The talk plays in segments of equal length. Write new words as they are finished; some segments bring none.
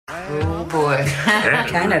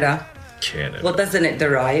Canada. Canada. Well, doesn't it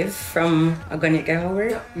derive from a Ganyake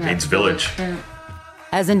word? It's village.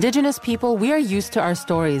 As Indigenous people, we are used to our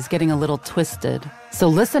stories getting a little twisted. So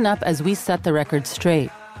listen up as we set the record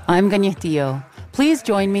straight. I'm Ganyetio. Please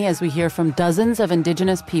join me as we hear from dozens of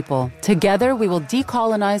Indigenous people. Together, we will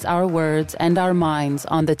decolonize our words and our minds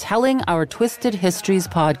on the Telling Our Twisted Histories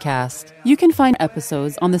podcast. You can find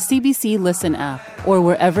episodes on the CBC Listen app or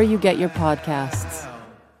wherever you get your podcasts.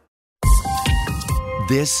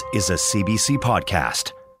 This is a CBC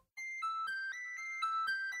podcast.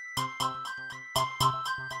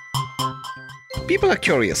 People are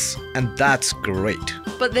curious, and that's great.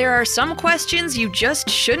 But there are some questions you just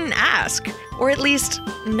shouldn't ask, or at least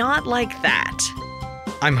not like that.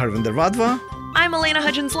 I'm Harvinder Vadva, I'm Elena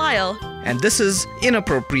Hudgens-Lyle. and this is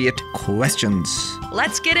Inappropriate Questions.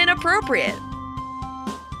 Let's get inappropriate.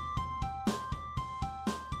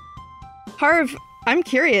 Harv, I'm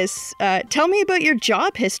curious. Tell me about your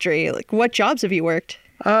job history. Like, what jobs have you worked?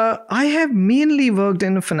 I have mainly worked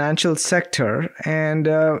in the financial sector, and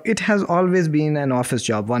it has always been an office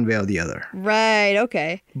job one way or the other. Right,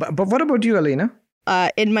 okay. But what about you, Elena?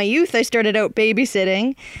 In my youth, I started out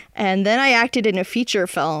babysitting, and then I acted in a feature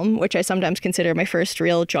film, which I sometimes consider my first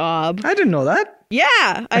real job. I didn't know that.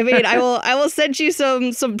 Yeah, I mean, I will send you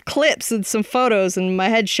some clips and some photos and my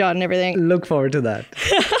headshot and everything. Look forward to that.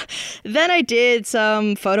 Then I did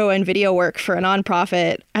some photo and video work for a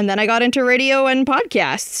nonprofit, and then I got into radio and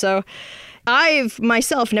podcasts. So I've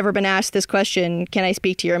myself never been asked this question, can I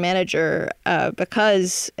speak to your manager?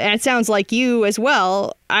 Because, and it sounds like you as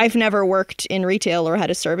well, I've never worked in retail or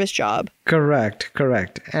had a service job. Correct.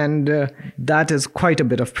 And that is quite a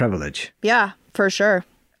bit of privilege. Yeah, for sure.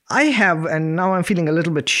 I have, and now I'm feeling a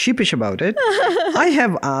little bit sheepish about it, I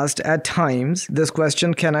have asked at times this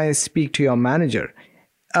question, can I speak to your manager?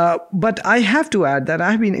 But I have to add that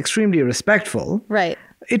I've been extremely respectful. Right.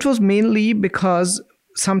 It was mainly because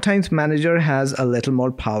sometimes manager has a little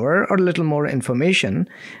more power or a little more information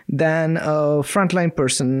than a frontline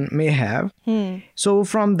person may have. So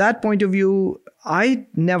from that point of view, I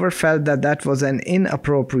never felt that was an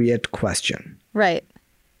inappropriate question. Right.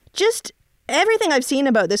 Just everything I've seen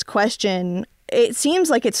about this question, it seems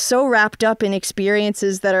like it's so wrapped up in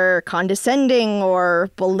experiences that are condescending or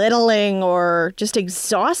belittling or just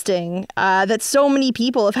exhausting that so many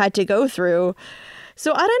people have had to go through.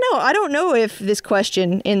 So I don't know. I don't know if this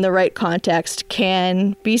question in the right context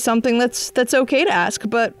can be something that's okay to ask,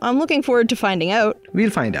 but I'm looking forward to finding out. We'll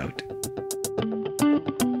find out.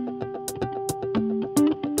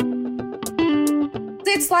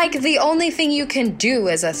 It's like the only thing you can do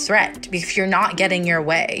is a threat if you're not getting your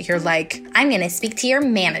way. You're like, I'm going to speak to your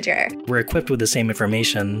manager. We're equipped with the same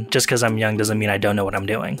information. Just because I'm young doesn't mean I don't know what I'm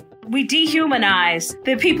doing. We dehumanize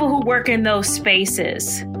the people who work in those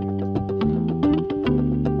spaces.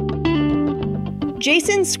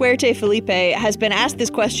 Jason Suerte Felipe has been asked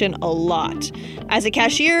this question a lot, as a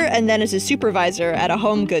cashier and then as a supervisor at a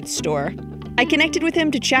home goods store. I connected with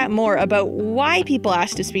him to chat more about why people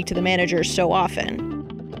ask to speak to the manager so often.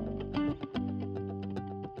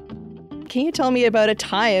 Can you tell me about a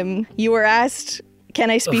time you were asked, can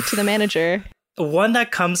I speak to the manager? One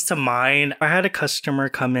that comes to mind, I had a customer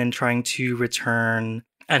come in trying to return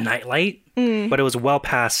a nightlight, but it was well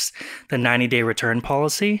past the 90-day return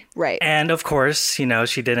policy. Right. And of course,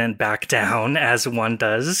 she didn't back down as one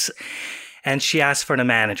does. And she asked for the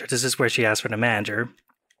manager. This is where she asked for the manager.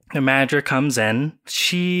 The manager comes in.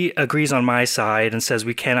 She agrees on my side and says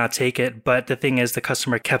we cannot take it. But the thing is, the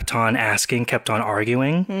customer kept on asking, kept on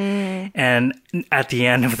arguing. And at the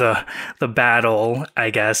end of the battle, I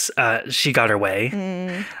guess, she got her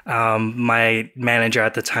way. My manager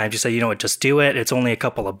at the time, she said, you know what, just do it. It's only a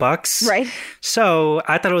couple of bucks. Right. So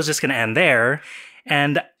I thought it was just going to end there.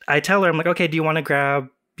 And I tell her, I'm like, okay, do you want to grab,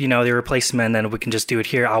 the replacement? And we can just do it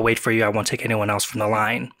here. I'll wait for you. I won't take anyone else from the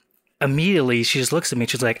line. Immediately, she just looks at me.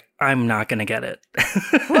 She's like, I'm not going to get it.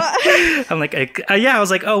 I'm like, yeah. I was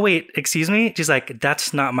like, oh, wait, excuse me? She's like,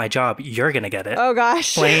 that's not my job. You're going to get it. Oh,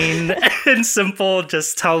 gosh. Plain and simple,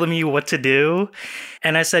 just telling me what to do.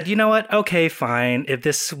 And I said, you know what? Okay, fine. If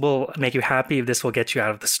this will make you happy, if this will get you out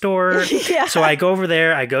of the store. Yeah. So I go over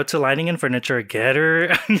there. I go to Lighting and Furniture, get her,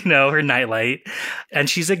 her nightlight. And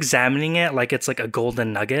she's examining it like it's like a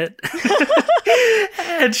golden nugget.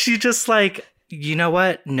 And she just like, you know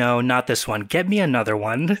what? No, not this one. Get me another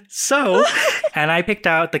one. So, and I picked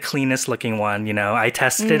out the cleanest looking one. I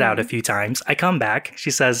tested it out a few times. I come back.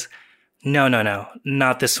 She says, no,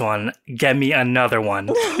 not this one. Get me another one.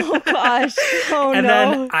 Oh, gosh. Oh, and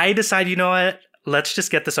then I decide, you know what? let's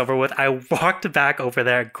just get this over with. I walked back over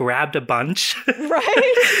there, grabbed a bunch.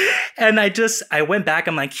 Right. And I went back.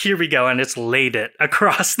 I'm like, here we go. And just laid it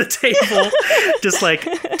across the table, just like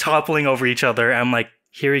toppling over each other. I'm like,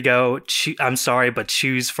 here we go. I'm sorry, but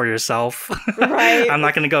choose for yourself. Right. I'm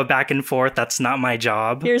not going to go back and forth. That's not my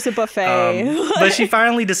job. Here's a buffet. But she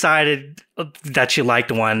finally decided that she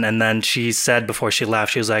liked one. And then she said before she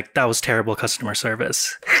left, she was like, that was terrible customer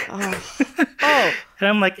service. Oh. And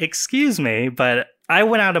I'm like, excuse me, but I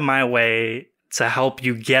went out of my way to help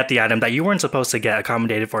you get the item that you weren't supposed to get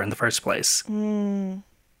accommodated for in the first place.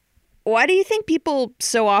 Why do you think people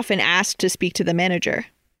so often ask to speak to the manager?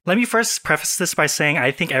 Let me first preface this by saying I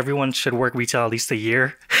think everyone should work retail at least a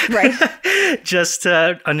year. Right. Just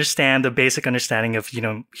to understand the basic understanding of,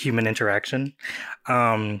 human interaction.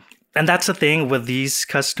 And that's the thing with these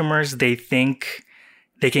customers. They think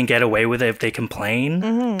they can get away with it if they complain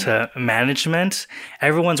to management.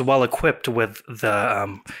 Everyone's well equipped with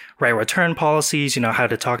the right return policies, how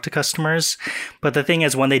to talk to customers. But the thing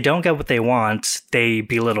is, when they don't get what they want, they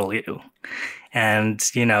belittle you. And,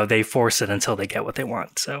 they force it until they get what they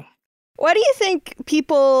want. So why do you think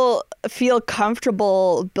people feel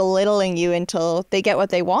comfortable belittling you until they get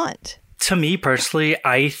what they want? To me personally,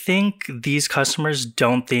 I think these customers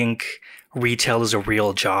don't think retail is a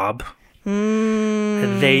real job.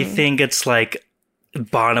 They think it's like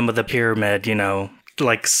bottom of the pyramid,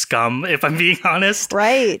 like scum, if I'm being honest.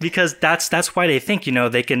 Right. Because that's why they think,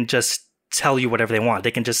 they can just tell you whatever they want.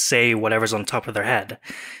 They can just say whatever's on top of their head.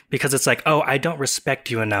 Because it's like, oh, I don't respect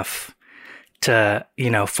you enough to,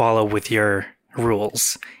 follow with your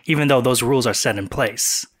rules, even though those rules are set in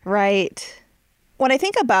place. Right. When I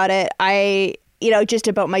think about it, just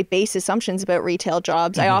about my base assumptions about retail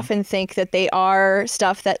jobs, I often think that they are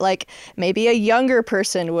stuff that like maybe a younger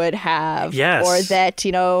person would have. Yes. Or that,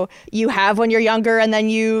 you have when you're younger and then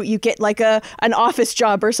you get like an office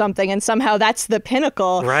job or something and somehow that's the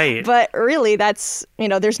pinnacle. Right. But really that's,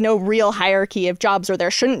 there's no real hierarchy of jobs, or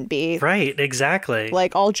there shouldn't be. Right, exactly.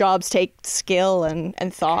 Like all jobs take skill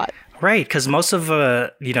and thought. Right, because most of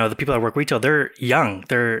the people that work retail, they're young.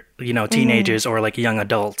 They're teenagers or like young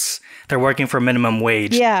adults. They're working for minimum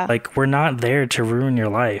wage. Yeah, like we're not there to ruin your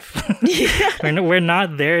life. We're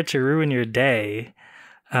not there to ruin your day.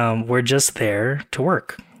 We're just there to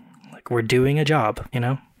work. Like we're doing a job.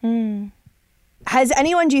 Has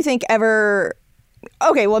anyone, do you think, ever?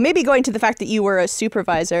 Okay, well, maybe going to the fact that you were a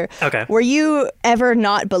supervisor. Okay. Were you ever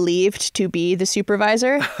not believed to be the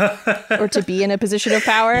supervisor or to be in a position of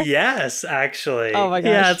power? Yes, actually. Oh my gosh.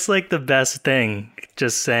 Yeah, it's like the best thing.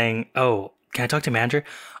 Just saying, oh, can I talk to manager?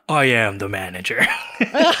 I am the manager.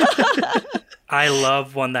 I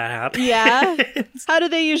love when that happens. Yeah? How do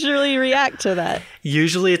they usually react to that?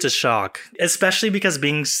 Usually it's a shock, especially because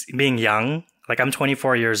being young. Like I'm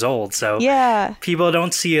 24 years old, so yeah, people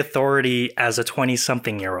don't see authority as a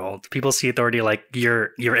 20-something-year-old. People see authority like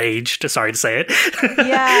your age. Sorry to say it.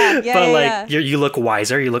 Yeah, but like you look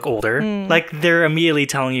wiser, you look older. Like they're immediately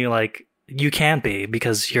telling you like you can't be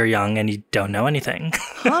because you're young and you don't know anything.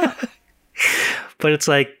 Huh. But it's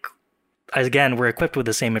like, again, we're equipped with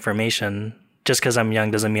the same information. Just because I'm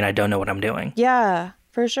young doesn't mean I don't know what I'm doing. Yeah,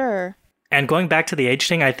 for sure. And going back to the age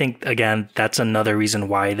thing, I think, again, that's another reason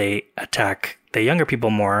why they attack the younger people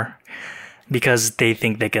more, because they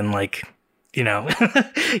think they can, like,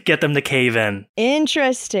 get them to cave in.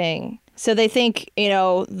 Interesting. So they think,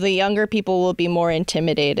 the younger people will be more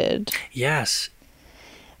intimidated. Yes.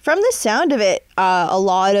 From the sound of it, a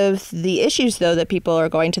lot of the issues, though, that people are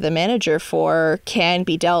going to the manager for can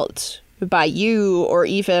be dealt by you, or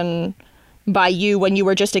even by you when you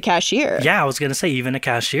were just a cashier. Yeah, I was going to say even a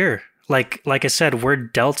cashier. Like I said, we're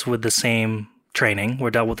dealt with the same training. We're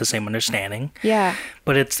dealt with the same understanding. Yeah.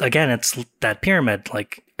 But it's that pyramid.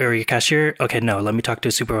 Like, are you a cashier? Okay, no, let me talk to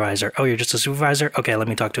a supervisor. Oh, you're just a supervisor? Okay, let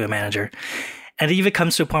me talk to a manager. And it even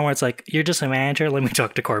comes to a point where it's like, you're just a manager? Let me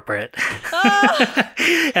talk to corporate.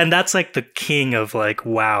 And that's like the king of like,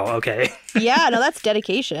 wow, okay. Yeah, no, that's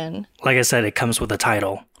dedication. Like I said, it comes with a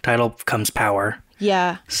title. Title comes power.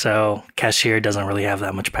 Yeah. So cashier doesn't really have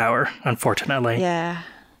that much power, unfortunately. Yeah.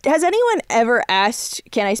 Has anyone ever asked,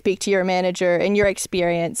 can I speak to your manager, in your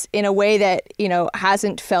experience, in a way that,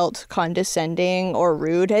 hasn't felt condescending or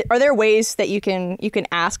rude? Are there ways that you can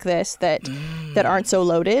ask this that aren't so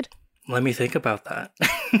loaded? Let me think about that.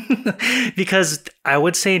 Because I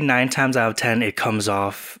would say 9 times out of 10, it comes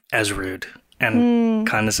off as rude and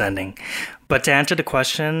condescending. But to answer the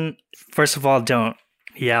question, first of all, don't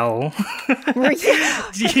yell.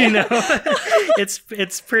 It's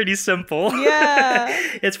pretty simple. Yeah.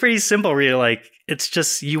 It's pretty simple, really. Like, it's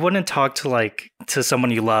just, you wouldn't talk to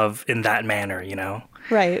someone you love in that manner,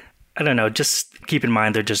 Right. I don't know, just keep in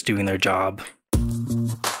mind they're just doing their job.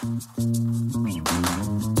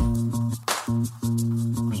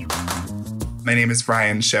 My name is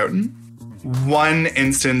Ryan Schouten. One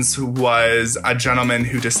instance was a gentleman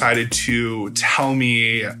who decided to tell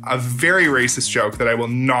me a very racist joke that I will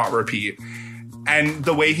not repeat. And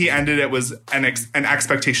the way he ended it was an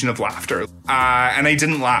expectation of laughter. And I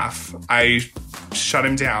didn't laugh. I shut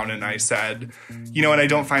him down and I said, you know what, I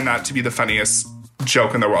don't find that to be the funniest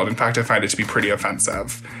joke in the world. In fact, I find it to be pretty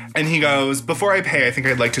offensive. And he goes, before I pay, I think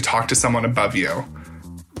I'd like to talk to someone above you.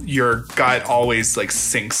 Your gut always like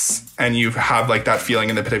sinks and you have like that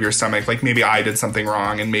feeling in the pit of your stomach, like maybe I did something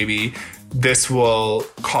wrong and maybe this will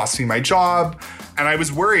cost me my job. And I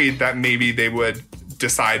was worried that maybe they would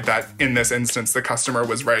decide that in this instance, the customer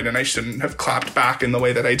was right and I shouldn't have clapped back in the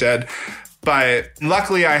way that I did. But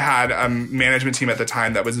luckily I had a management team at the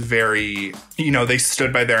time that was very, they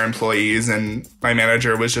stood by their employees, and my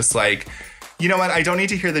manager was just like, you know what, I don't need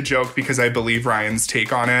to hear the joke because I believe Ryan's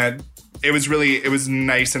take on it. It was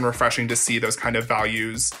nice and refreshing to see those kind of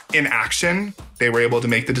values in action. They were able to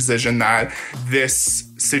make the decision that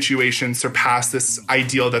this situation surpassed this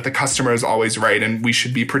ideal that the customer is always right and we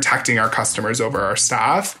should be protecting our customers over our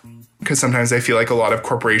staff. Because sometimes I feel like a lot of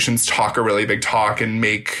corporations talk a really big talk and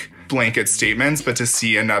make blanket statements, but to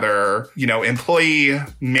see another, employee,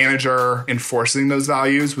 manager enforcing those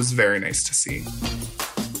values was very nice to see.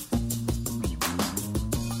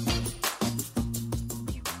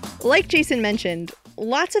 Like Jason mentioned,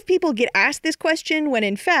 lots of people get asked this question when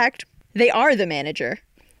in fact, they are the manager.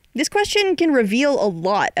 This question can reveal a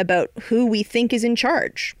lot about who we think is in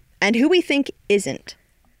charge and who we think isn't.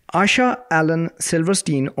 Asha Allen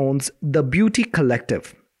Silverstein owns The Beauty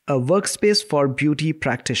Collective, a workspace for beauty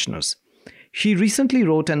practitioners. She recently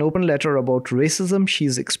wrote an open letter about racism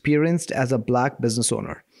she's experienced as a Black business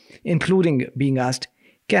owner, including being asked,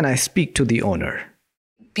 "Can I speak to the owner?"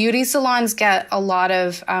 Beauty salons get a lot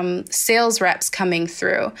of sales reps coming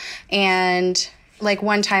through. And like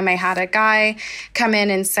one time I had a guy come in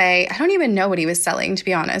and say, I don't even know what he was selling, to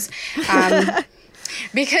be honest.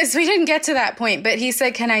 Because we didn't get to that point. But he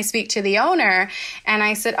said, can I speak to the owner? And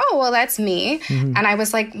I said, oh, well, that's me. Mm-hmm. And I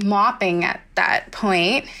was like mopping at that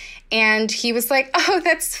point. And he was like, oh,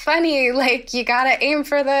 that's funny. Like, you got to aim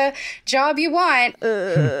for the job you want.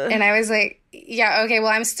 And I was like, yeah, okay, well,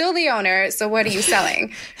 I'm still the owner. So what are you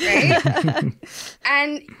selling? Right?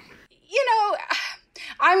 And,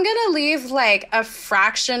 I'm going to leave like a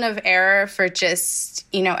fraction of error for just,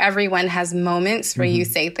 everyone has moments where you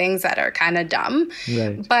say things that are kind of dumb.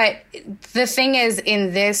 Right. But the thing is,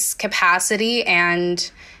 in this capacity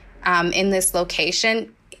and in this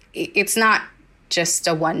location, it's not just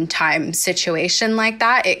a one-time situation like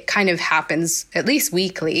that. It kind of happens at least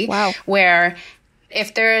weekly. Wow. Where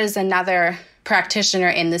if there is another practitioner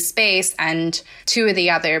in the space and two of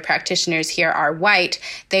the other practitioners here are white,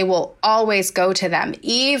 they will always go to them,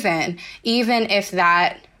 even if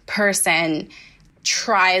that person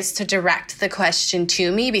tries to direct the question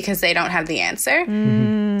to me because they don't have the answer.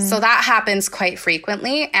 Mm-hmm. So that happens quite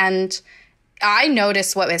frequently. And I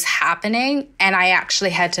noticed what was happening, and I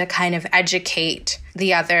actually had to kind of educate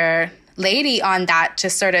the other lady on that, to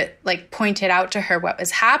sort of like point it out to her what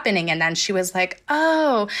was happening. And then she was like,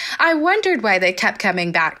 oh, I wondered why they kept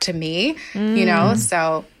coming back to me,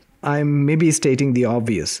 so. I'm maybe stating the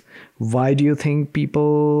obvious. Why do you think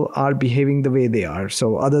people are behaving the way they are?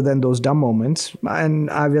 So other than those dumb moments, and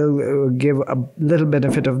I will give a little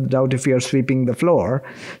benefit of the doubt if you're sweeping the floor.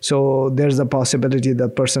 So there's a possibility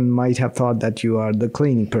that person might have thought that you are the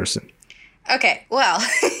cleaning person. Okay, well,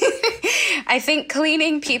 I think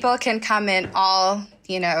cleaning people can come in all,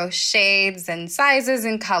 shades and sizes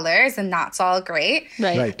and colors, and that's all great.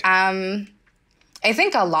 Right. I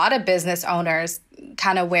think a lot of business owners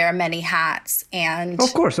kind of wear many hats and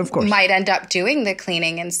of course might end up doing the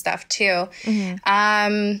cleaning and stuff too.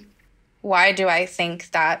 Mm-hmm. Why do I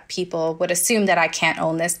think that people would assume that I can't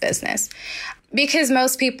own this business? Because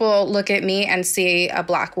most people look at me and see a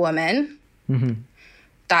Black woman. Mm-hmm.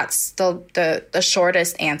 That's the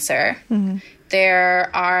shortest answer. Mm-hmm.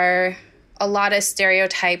 There are a lot of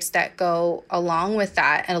stereotypes that go along with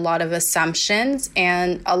that, and a lot of assumptions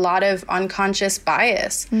and a lot of unconscious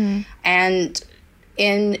bias. Mm. And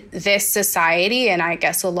in this society, and I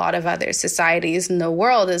guess a lot of other societies in the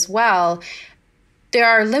world as well, there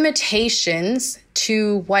are limitations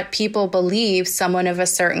to what people believe someone of a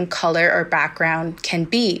certain color or background can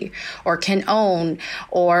be, or can own,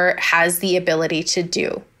 or has the ability to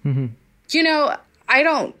do. Mm-hmm. I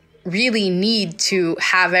don't really need to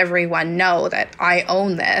have everyone know that I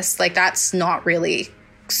own this. Like, that's not really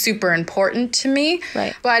super important to me.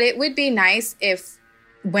 Right. But it would be nice if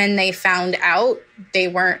when they found out, they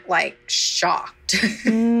weren't like shocked.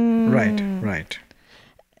 Right.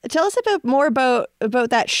 Tell us more about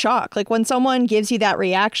that shock. Like when someone gives you that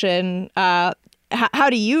reaction, how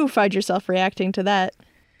do you find yourself reacting to that?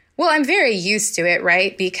 Well, I'm very used to it,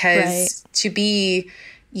 right? Because to be,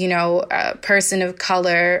 a person of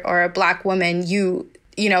color or a Black woman, you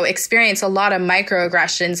experience a lot of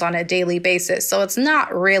microaggressions on a daily basis. So it's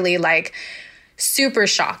not really like super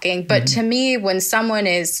shocking. But to me, when someone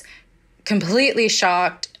is completely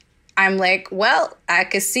shocked, I'm like, well, I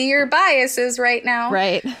could see your biases right now.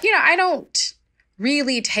 Right. I don't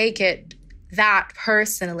really take it that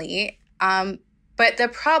personally. But the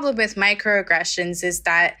problem with microaggressions is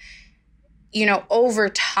that, over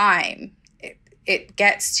time, it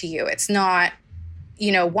gets to you. It's not,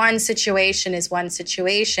 one situation is one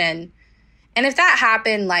situation. And if that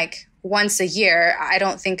happened like once a year, I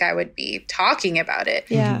don't think I would be talking about it.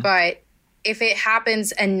 Yeah. But if it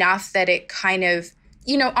happens enough that it kind of,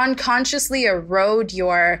 unconsciously erode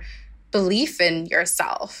your belief in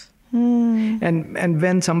yourself. And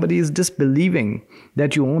when somebody is disbelieving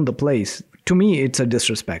that you own the place, to me, it's a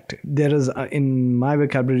disrespect. There is, in my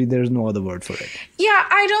vocabulary, there is no other word for it. Yeah,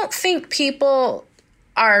 I don't think people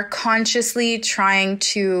are consciously trying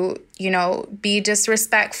to, be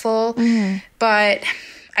disrespectful. But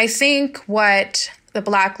I think what the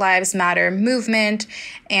Black Lives Matter movement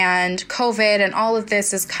and COVID and all of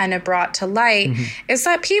this is kind of brought to light is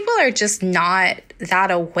that people are just not that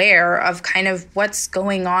aware of kind of what's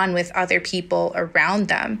going on with other people around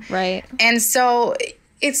them. Right. And so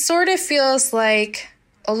it sort of feels like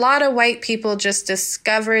a lot of white people just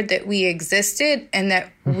discovered that we existed and that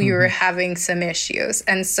we were having some issues.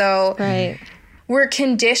 And so we're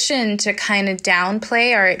conditioned to kind of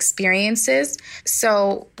downplay our experiences.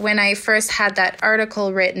 So when I first had that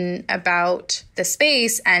article written about the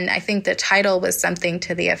space, and I think the title was something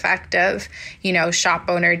to the effect of, shop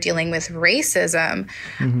owner dealing with racism,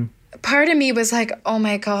 part of me was like, oh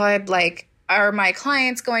my God, like, are my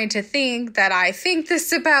clients going to think that I think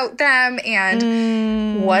this about them?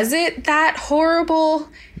 And was it that horrible?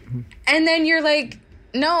 And then you're like,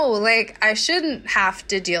 no, like I shouldn't have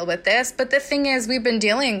to deal with this. But the thing is, we've been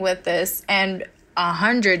dealing with this and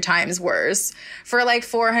 100 times worse for like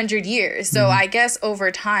 400 years. So I guess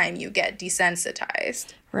over time you get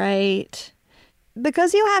desensitized. Right.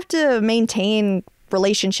 Because you have to maintain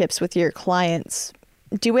relationships with your clients,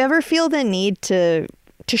 do you ever feel the need to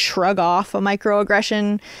shrug off a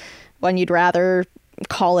microaggression when you'd rather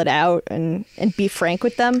call it out and be frank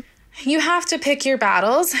with them? You have to pick your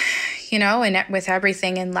battles, and with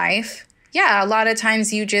everything in life. Yeah, a lot of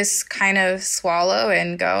times you just kind of swallow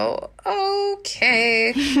and go,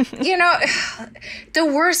 okay. The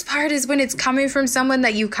worst part is when it's coming from someone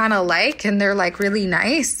that you kind of like and they're like really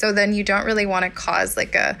nice. So then you don't really want to cause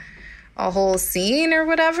like a whole scene or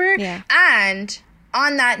whatever. Yeah. And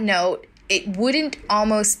on that note, it wouldn't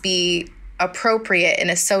almost be appropriate in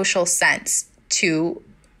a social sense to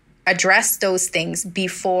address those things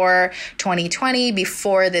before 2020,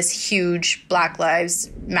 before this huge Black Lives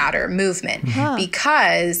Matter movement,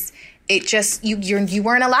 because it just, you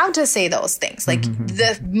weren't allowed to say those things. Like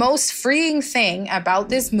the most freeing thing about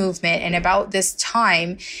this movement and about this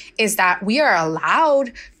time is that we are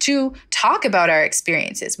allowed to talk about our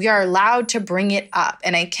experiences. We are allowed to bring it up.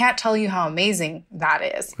 And I can't tell you how amazing that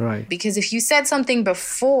is. Right. Because if you said something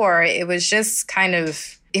before, it was just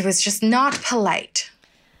not polite.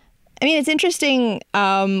 I mean, it's interesting.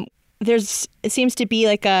 It seems to be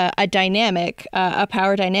like a dynamic, a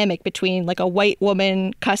power dynamic between like a white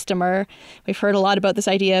woman customer. We've heard a lot about this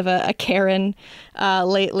idea of a Karen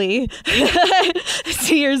lately.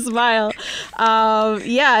 See your smile.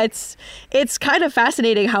 It's kind of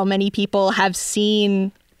fascinating how many people have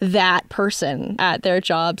seen that person at their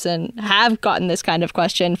jobs and have gotten this kind of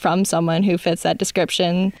question from someone who fits that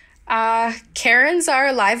description. Karens are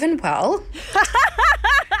alive and well.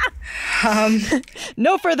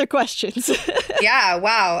 No further questions. Yeah,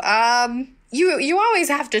 wow. You always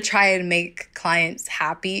have to try and make clients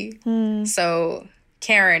happy. So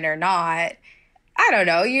Karen or not, I don't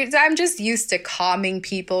know. I'm just used to calming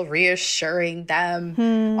people, reassuring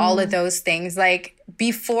them, all of those things. Like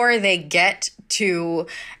before they get to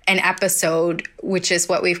an episode, which is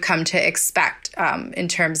what we've come to expect in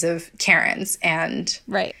terms of Karens. And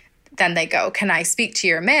then they go, can I speak to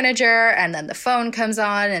your manager? And then the phone comes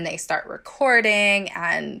on and they start recording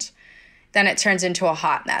and then it turns into a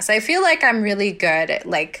hot mess. I feel like I'm really good at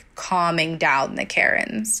like calming down the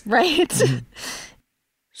Karens. Right.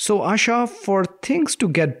 So Asha, for things to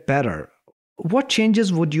get better, what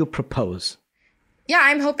changes would you propose? Yeah,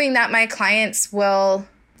 I'm hoping that my clients will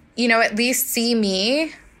at least see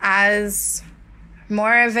me as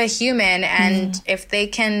more of a human. And if they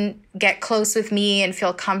can get close with me and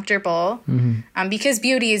feel comfortable, because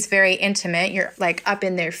beauty is very intimate, you're like up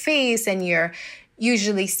in their face and you're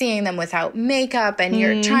usually seeing them without makeup and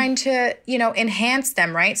you're trying to, enhance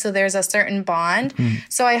them, right? So there's a certain bond.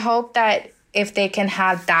 So I hope that if they can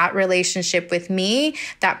have that relationship with me,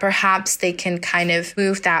 that perhaps they can kind of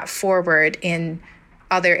move that forward in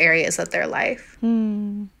other areas of their life.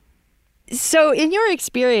 So in your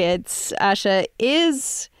experience, Asha,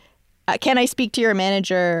 can I speak to your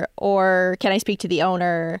manager or can I speak to the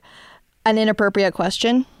owner an inappropriate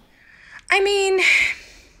question? I mean,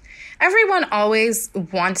 everyone always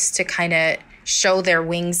wants to kind of show their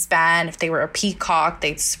wingspan. If they were a peacock,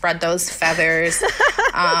 they'd spread those feathers,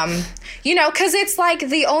 because it's like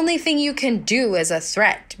the only thing you can do is a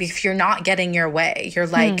threat. If you're not getting your way, you're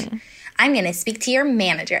like, I'm going to speak to your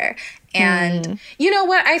manager. And you know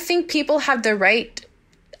what? I think people have the right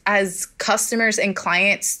as customers and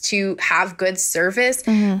clients to have good service.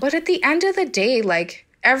 But at the end of the day, like,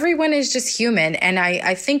 everyone is just human. And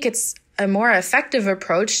I think it's a more effective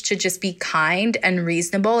approach to just be kind and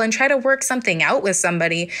reasonable and try to work something out with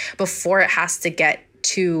somebody before it has to get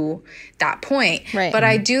to that point. Right. But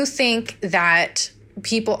I do think that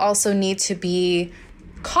people also need to be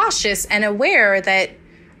cautious and aware that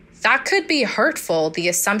could be hurtful, the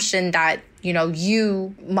assumption that,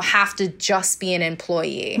 you have to just be an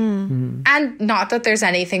employee. And not that there's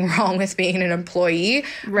anything wrong with being an employee.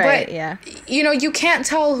 Right, but, yeah. You can't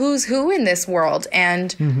tell who's who in this world.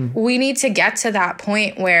 And we need to get to that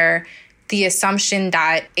point where the assumption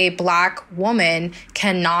that a Black woman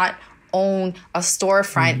cannot own a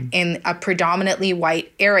storefront in a predominantly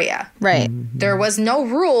white area. Right. There was no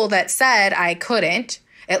rule that said I couldn't.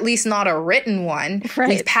 At least not a written one. Right.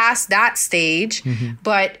 We've passed that stage,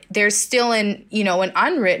 but there's still an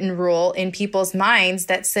unwritten rule in people's minds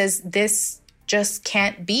that says this just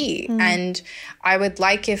can't be. And I would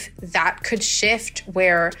like if that could shift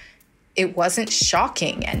where it wasn't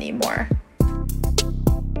shocking anymore.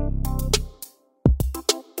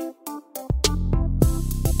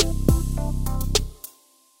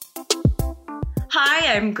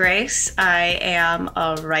 Hi, I'm Grace. I am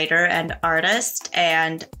a writer and artist,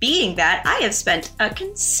 and being that, I have spent a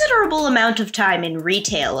considerable amount of time in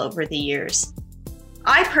retail over the years.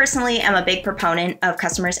 I personally am a big proponent of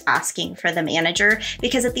customers asking for the manager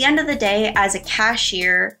because at the end of the day, as a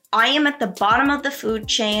cashier, I am at the bottom of the food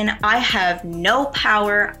chain. I have no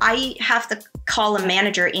power. I have to call a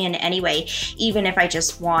manager in anyway, even if I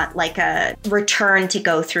just want like a return to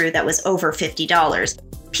go through that was over $50.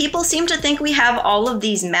 People seem to think we have all of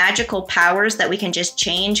these magical powers that we can just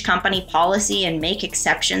change company policy and make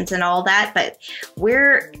exceptions and all that, but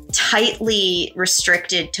we're tightly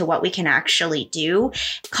restricted to what we can actually do.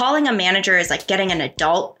 Calling a manager is like getting an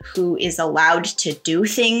adult who is allowed to do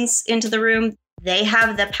things into the room. They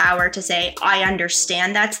have the power to say, I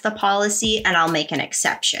understand that's the policy and I'll make an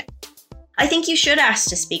exception. I think you should ask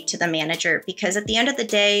to speak to the manager because at the end of the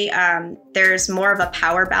day, there's more of a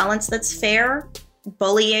power balance that's fair.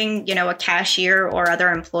 Bullying, a cashier or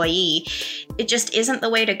other employee, it just isn't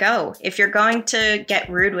the way to go. If you're going to get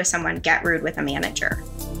rude with someone, get rude with a manager.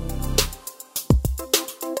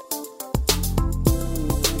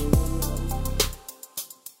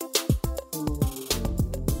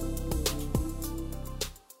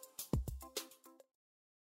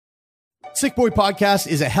 Sick Boy Podcast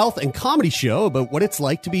is a health and comedy show about what it's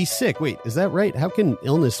like to be sick. Wait, is that right? How can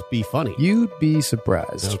illness be funny? You'd be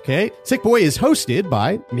surprised. Okay. Sick Boy is hosted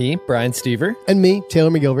by me, Brian Stever, and me, Taylor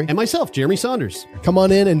McGilvery, and myself, Jeremy Saunders. Come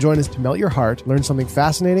on in and join us to melt your heart, learn something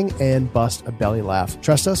fascinating, and bust a belly laugh.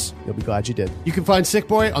 Trust us, you'll be glad you did. You can find Sick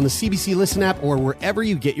Boy on the CBC Listen app or wherever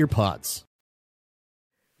you get your pods.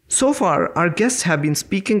 So far, our guests have been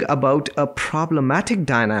speaking about a problematic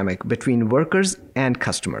dynamic between workers and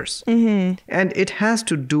customers. And it has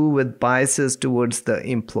to do with biases towards the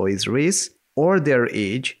employee's race or their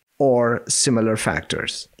age or similar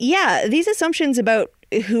factors. Yeah, these assumptions about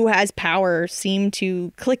who has power seem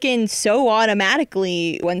to click in so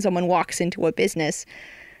automatically when someone walks into a business.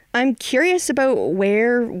 I'm curious about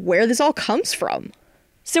where this all comes from.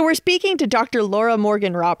 So we're speaking to Dr. Laura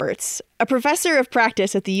Morgan Roberts, a professor of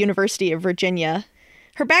practice at the University of Virginia.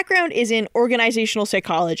 Her background is in organizational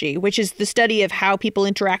psychology, which is the study of how people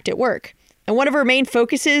interact at work. And one of her main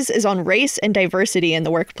focuses is on race and diversity in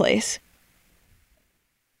the workplace.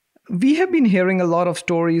 We have been hearing a lot of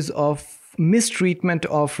stories of mistreatment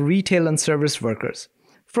of retail and service workers.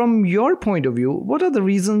 From your point of view, what are the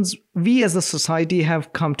reasons we as a society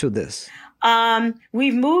have come to this?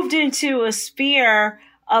 We've moved into a sphere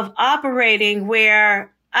of operating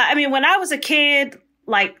where I mean, when I was a kid,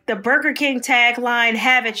 like the Burger King tagline,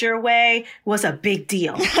 "Have it your way," was a big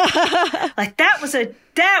deal. Like that was a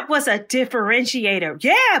differentiator.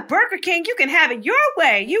 Yeah, Burger King, you can have it your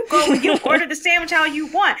way. You go and you order the sandwich how you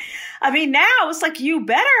want. I mean, now it's like you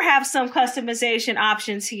better have some customization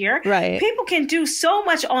options here. Right. People can do so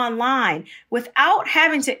much online without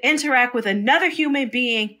having to interact with another human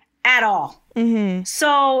being at all. Mm-hmm.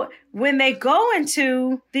 So when they go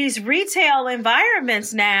into these retail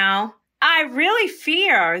environments now, I really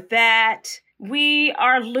fear that we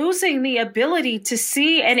are losing the ability to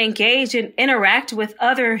see and engage and interact with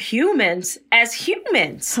other humans as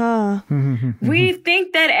humans. We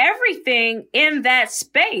think that everything in that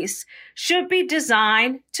space should be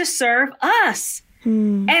designed to serve us.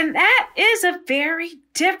 And that is a very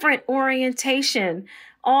different orientation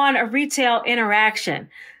on a retail interaction.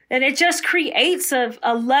 And it just creates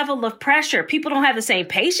a level of pressure. People don't have the same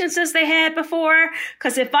patience as they had before.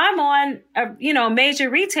 Because if I'm on a major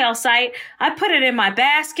retail site, I put it in my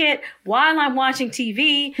basket while I'm watching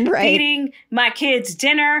TV, eating my kids'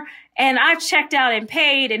 dinner, and I've checked out and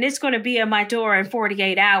paid, and it's going to be at my door in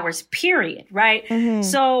 48 hours, period, right?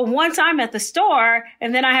 So once I'm at the store,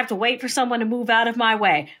 and then I have to wait for someone to move out of my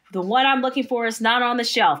way, the one I'm looking for is not on the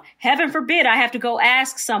shelf. Heaven forbid I have to go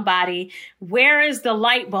ask somebody, where is the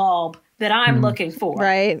light bulb that I'm looking for?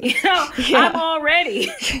 Right. I'm already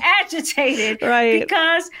agitated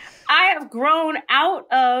because I have grown out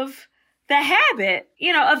of the habit,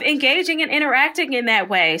 of engaging and interacting in that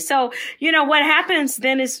way. So, what happens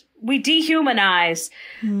then is we dehumanize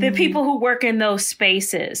the people who work in those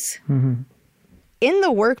spaces. In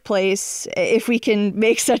the workplace, if we can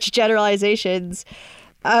make such generalizations,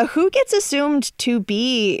 who gets assumed to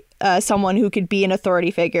be someone who could be an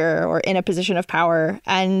authority figure or in a position of power,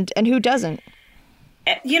 and who doesn't?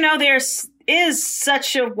 Is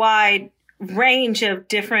such a wide range of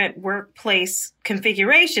different workplace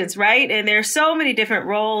configurations, right? And there's so many different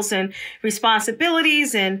roles and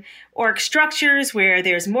responsibilities and org structures where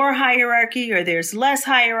there's more hierarchy or there's less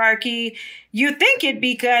hierarchy. You think it'd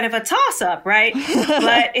be kind of a toss-up, right?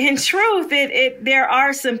 But in truth, there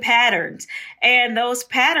are some patterns, and those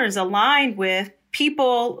patterns align with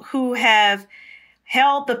people who have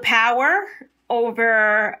held the power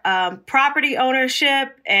over property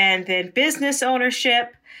ownership and then business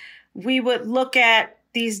ownership. We would look at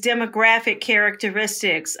these demographic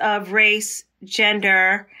characteristics of race,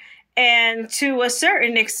 gender, and to a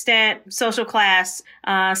certain extent, social class,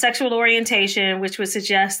 sexual orientation, which would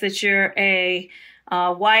suggest that you're a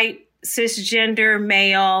white, cisgender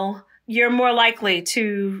male. You're more likely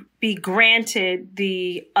to be granted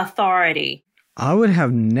the authority. I would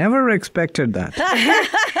have never expected that.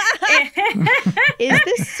 Is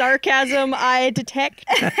this sarcasm I detect?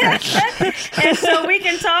 And so we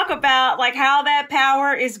can talk about how that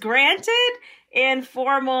power is granted in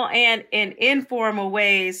formal and in informal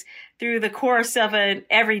ways through the course of an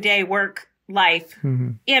everyday work life.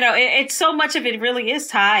 It's so much of it really is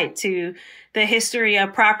tied to the history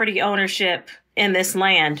of property ownership in this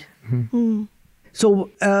land. So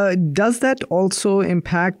does that also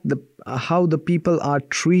impact how the people are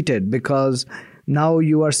treated? Because now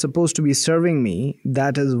you are supposed to be serving me.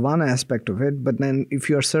 That is one aspect of it. But then if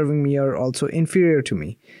you are serving me, you're also inferior to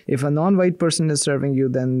me. If a non-white person is serving you,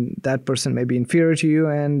 then that person may be inferior to you.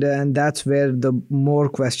 And that's where the more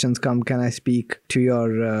questions come. Can I speak to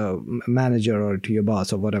your manager or to your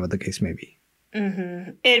boss or whatever the case may be?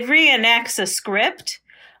 It reenacts a script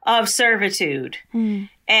of servitude.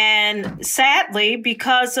 And sadly,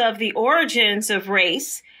 because of the origins of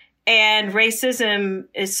race, and racism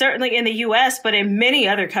is certainly in the U.S., but in many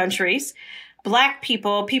other countries, Black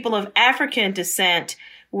people, people of African descent,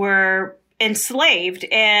 were enslaved,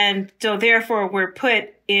 and so therefore were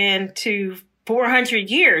put into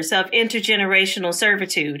 400 years of intergenerational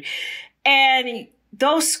servitude. And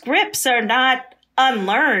those scripts are not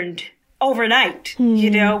unlearned overnight,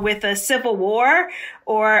 with a civil war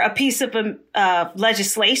or a piece of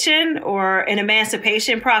legislation or an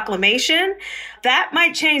emancipation proclamation. That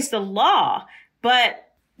might change the law, but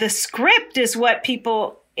the script is what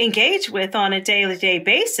people engage with on a day-to-day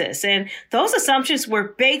basis. And those assumptions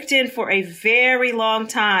were baked in for a very long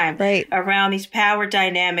time around these power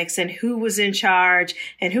dynamics and who was in charge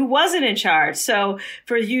and who wasn't in charge. So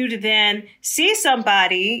for you to then see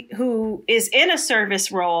somebody who is in a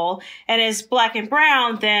service role and is Black and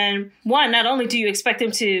brown, then one, not only do you expect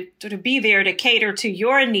them to sort of be there to cater to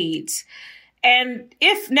your needs, and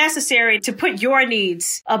if necessary, to put your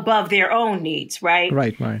needs above their own needs, right?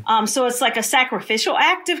 Right. So it's like a sacrificial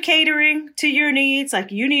act of catering to your needs.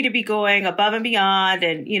 Like you need to be going above and beyond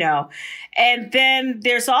and, and then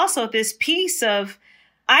there's also this piece of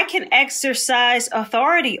I can exercise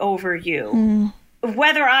authority over you,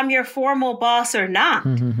 whether I'm your formal boss or not.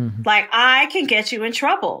 Like, I can get you in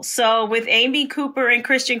trouble. So with Amy Cooper and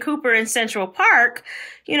Christian Cooper in Central Park,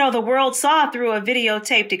 you know, the world saw through a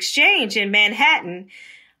videotaped exchange in Manhattan,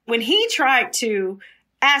 when he tried to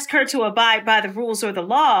ask her to abide by the rules or the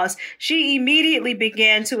laws, she immediately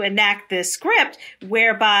began to enact this script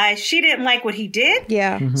whereby she didn't like what he did.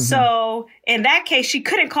 Yeah. So in that case, she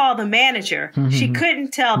couldn't call the manager. She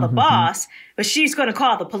couldn't tell the boss, but she's going to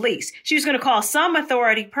call the police. She was going to call some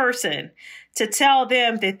authority person to tell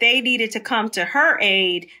them that they needed to come to her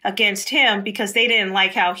aid against him because they didn't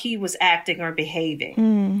like how he was acting or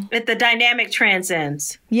behaving. That the dynamic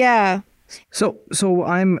transcends. Yeah. So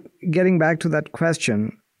I'm getting back to that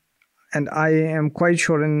question, and I am quite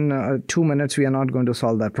sure in 2 minutes we are not going to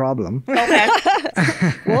solve that problem. Okay.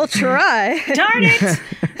 We'll try. Darn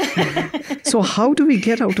it. So how do we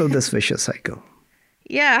get out of this vicious cycle?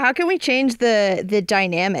 Yeah, how can we change the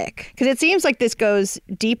dynamic? Because it seems like this goes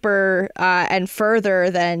deeper and further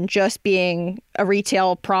than just being a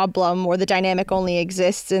retail problem, or the dynamic only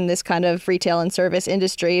exists in this kind of retail and service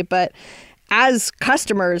industry. But as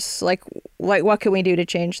customers, like what can we do to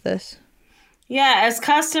change this? Yeah, as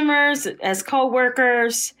customers, as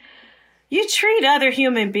coworkers, you treat other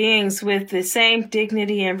human beings with the same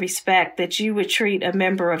dignity and respect that you would treat a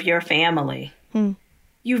member of your family.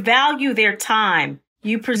 You value their time.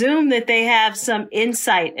 You presume that they have some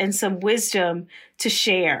insight and some wisdom to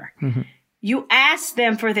share. You ask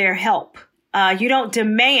them for their help. You don't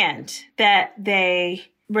demand that they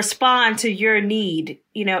respond to your need,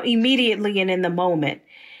 you know, immediately and in the moment.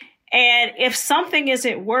 And if something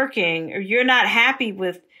isn't working or you're not happy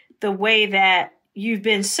with the way that you've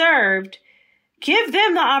been served, give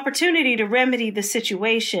them the opportunity to remedy the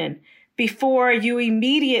situation before you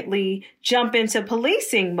immediately jump into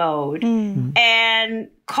policing mode and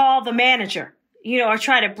call the manager, you know, or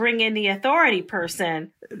try to bring in the authority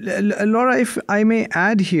person. Laura, if I may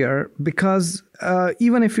add here, because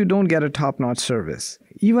even if you don't get a top-notch service,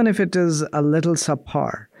 even if it is a little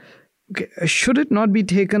subpar, should it not be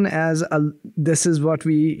taken as this is what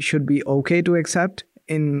we should be okay to accept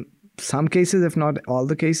in some cases, if not all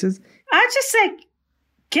the cases? I just say,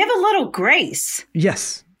 give a little grace.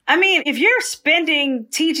 Yes. I mean, if you're spending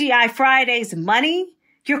TGI Fridays money,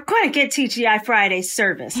 you're going to get TGI Fridays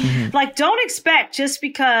service. Like, don't expect just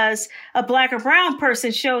because a Black or brown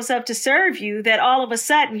person shows up to serve you that all of a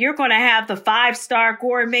sudden you're going to have the 5-star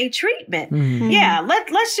gourmet treatment. Yeah,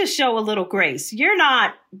 let's just show a little grace. You're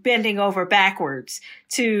not bending over backwards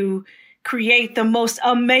to create the most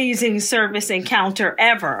amazing service encounter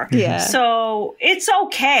ever. Yeah. So it's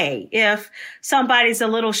okay if somebody's a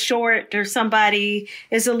little short or somebody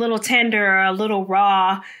is a little tender or a little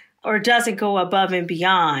raw or doesn't go above and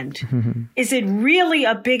beyond. Is it really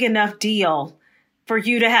a big enough deal for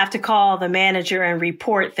you to have to call the manager and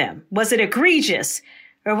report them? Was it egregious,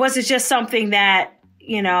 or was it just something that,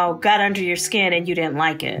 you know, got under your skin and you didn't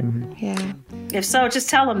like it? Yeah. If so, just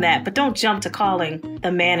tell them that, but don't jump to calling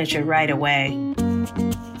the manager right away.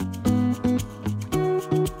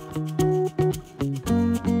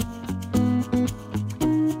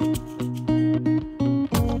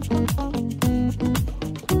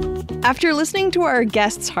 After listening to our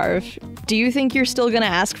guests, Harv, do you think you're still going to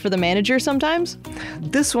ask for the manager sometimes?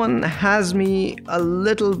 This one has me a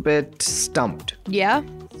little bit stumped. Yeah?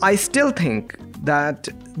 I still think that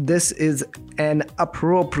this is an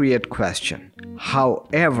appropriate question.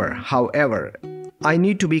 However, I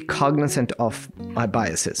need to be cognizant of my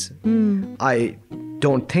biases. I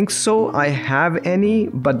don't think so I have any,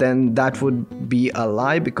 but then that would be a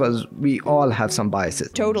lie because we all have some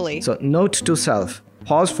biases. Totally. So note to self,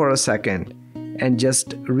 pause for a second and just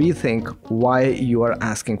rethink why you are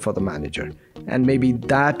asking for the manager. And maybe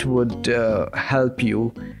that would help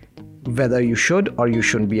you whether you should or you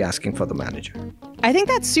shouldn't be asking for the manager. I think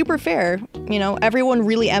that's super fair. You know, everyone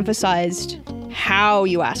really emphasized how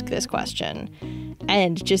you ask this question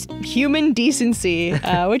and just human decency,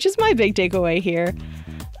 which is my big takeaway here.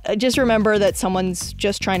 Just remember that someone's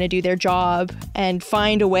just trying to do their job and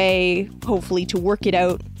find a way, hopefully, to work it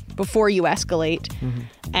out before you escalate,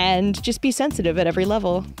 and just be sensitive at every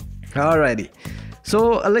level. Alrighty.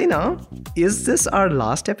 So, Elena, is this our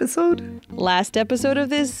last episode? Last episode of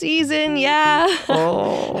this season, yeah.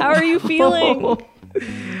 Oh. How are you feeling?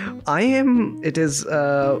 It is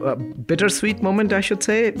a bittersweet moment, I should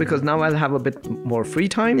say, because now I'll have a bit more free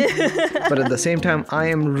time. But at the same time, I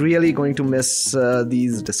am really going to miss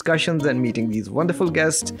these discussions and meeting these wonderful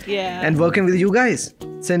guests. Yeah. And working with you guys.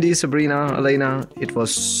 Cindy, Sabrina, Elena, it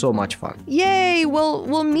was so much fun. Yay!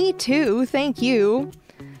 Well, me too. Thank you.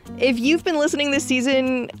 If you've been listening this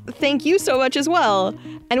season, thank you so much as well.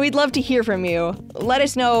 And we'd love to hear from you. Let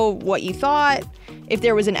us know what you thought, if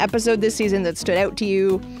there was an episode this season that stood out to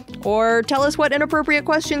you, or tell us what inappropriate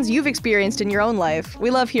questions you've experienced in your own life.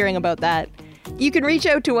 We love hearing about that. You can reach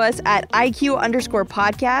out to us at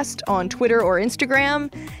IQ_podcast on Twitter or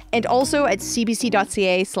Instagram, and also at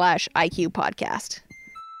cbc.ca/IQpodcast.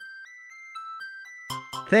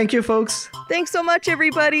 Thank you, folks. Thanks so much,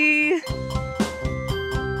 everybody.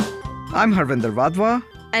 I'm Harvinder Wadhwa.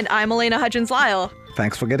 And I'm Elena Hudgens-Lyle.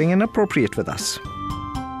 Thanks for getting inappropriate with us.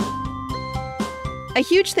 A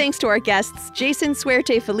huge thanks to our guests, Jason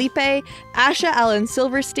Suerte Felipe, Asha Allen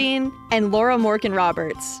Silverstein, and Laura Morgan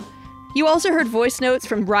Roberts. You also heard voice notes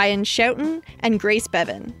from Brian Schouten and Grace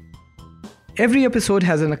Bevan. Every episode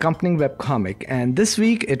has an accompanying webcomic, and this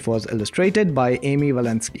week it was illustrated by Amy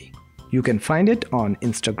Walensky. You can find it on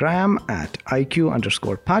Instagram at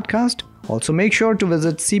IQ_podcast. Also, make sure to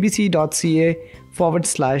visit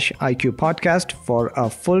cbc.ca/IQ podcast for a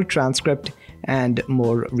full transcript and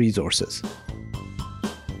more resources.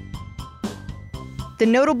 The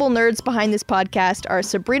notable nerds behind this podcast are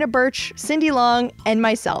Sabrina Birch, Cindy Long, and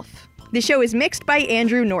myself. The show is mixed by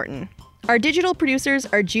Andrew Norton. Our digital producers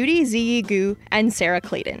are Judy Ziyi-Gu and Sarah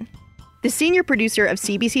Clayton. The senior producer of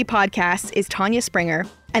CBC Podcasts is Tanya Springer,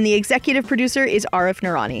 and the executive producer is Arif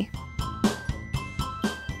Noorani.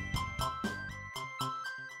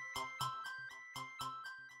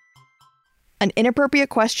 An inappropriate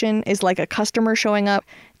question is like a customer showing up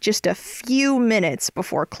just a few minutes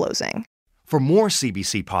before closing. For more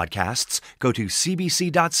CBC podcasts, go to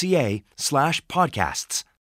cbc.ca/podcasts.